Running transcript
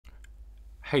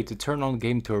Hey, to turn on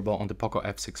Game Turbo on the POCO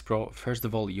F6 Pro, first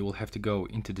of all you will have to go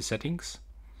into the settings.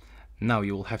 Now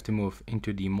you will have to move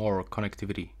into the more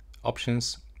connectivity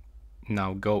options.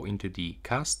 Now go into the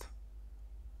cast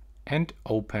and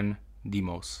open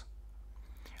demos.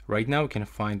 Right now we can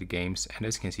find the games, and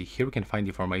as you can see here we can find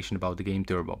information about the Game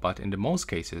Turbo, but in the most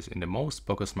cases, in the most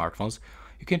POCO smartphones,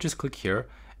 you can just click here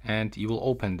and you will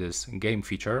open this game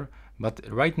feature. But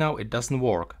right now it doesn't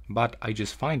work, but I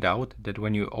just find out that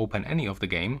when you open any of the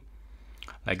game,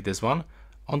 like this one,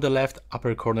 on the left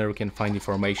upper corner you can find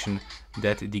information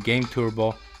that the Game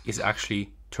Turbo is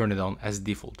actually turned on as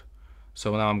default.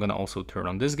 So now I'm gonna also turn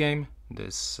on this game,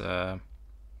 this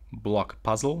block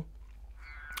puzzle,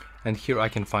 and here I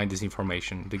can find this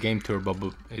information. The Game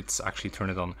Turbo, it's actually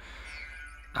turned on.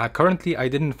 Currently I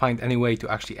didn't find any way to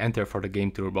actually enter for the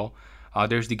Game Turbo.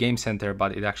 There's the Game Center,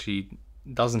 but it actually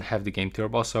doesn't have the Game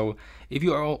Turbo. So if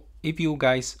you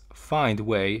guys find a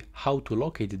way how to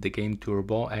locate the Game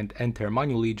Turbo and enter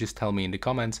manually, just tell me in the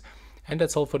comments. And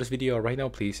that's all for this video. Right now,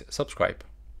 please subscribe.